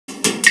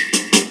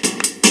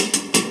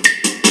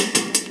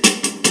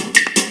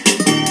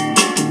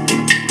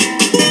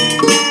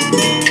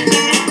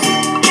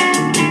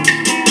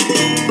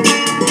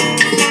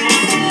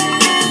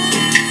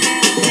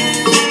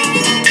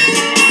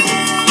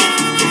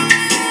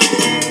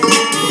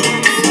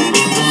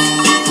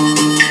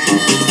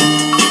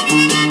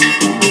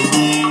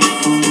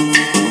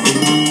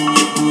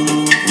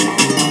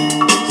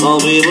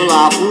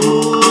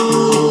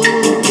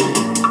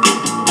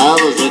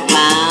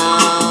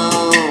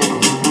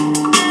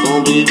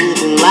people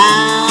can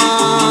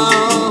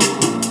laugh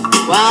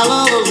while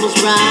others must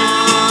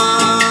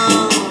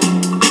frown.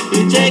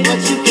 You take what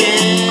you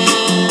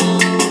can,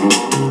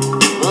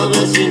 but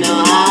best you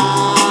know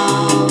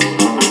how.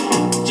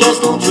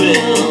 Just don't trip.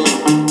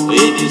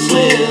 If you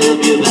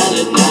slip, you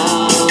better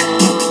know.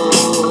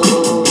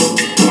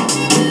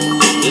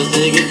 Just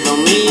take it from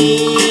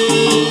me,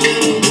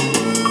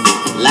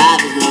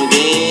 life is no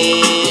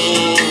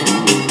game.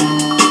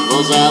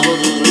 Those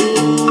apples is rude.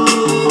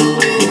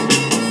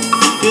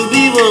 Two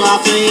people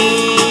are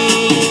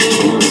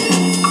tame,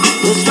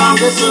 the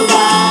strongest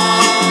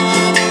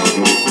survive.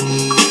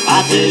 I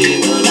tell you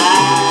no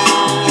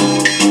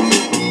lies.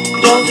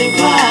 Don't think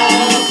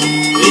twice.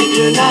 If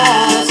you're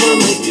nice, I'll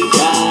make you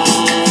cry.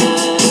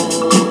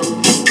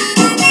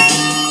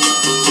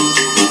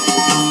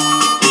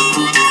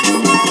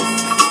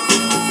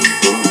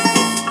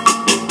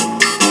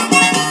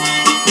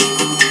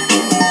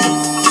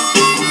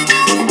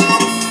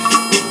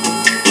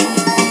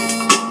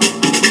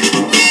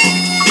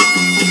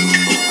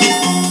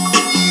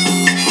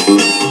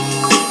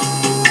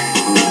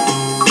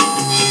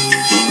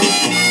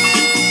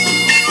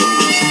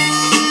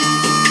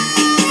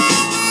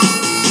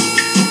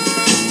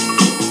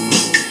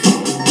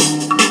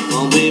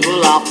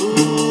 People are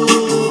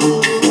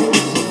fools,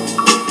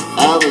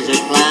 others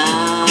are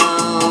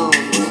clowns.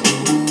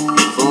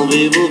 Some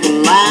people can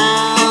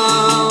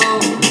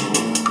laugh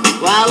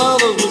while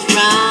others must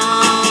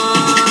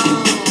frown.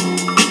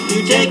 You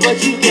take what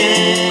you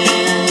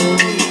can,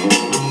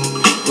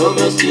 but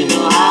best you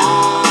know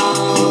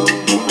how.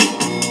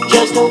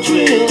 Just don't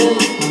trip.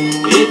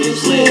 If you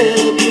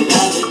slip, you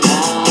got it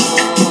now.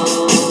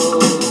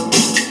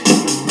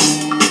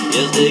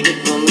 Just take it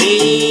from me.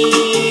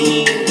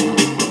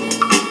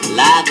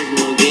 Life is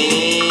no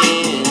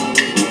game.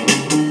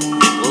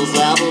 Those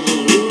apples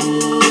are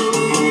rude.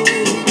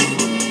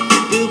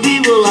 Two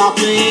people are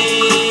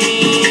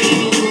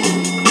playing.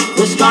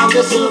 The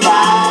strongest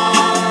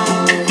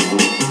survive.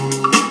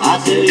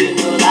 I tell you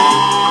no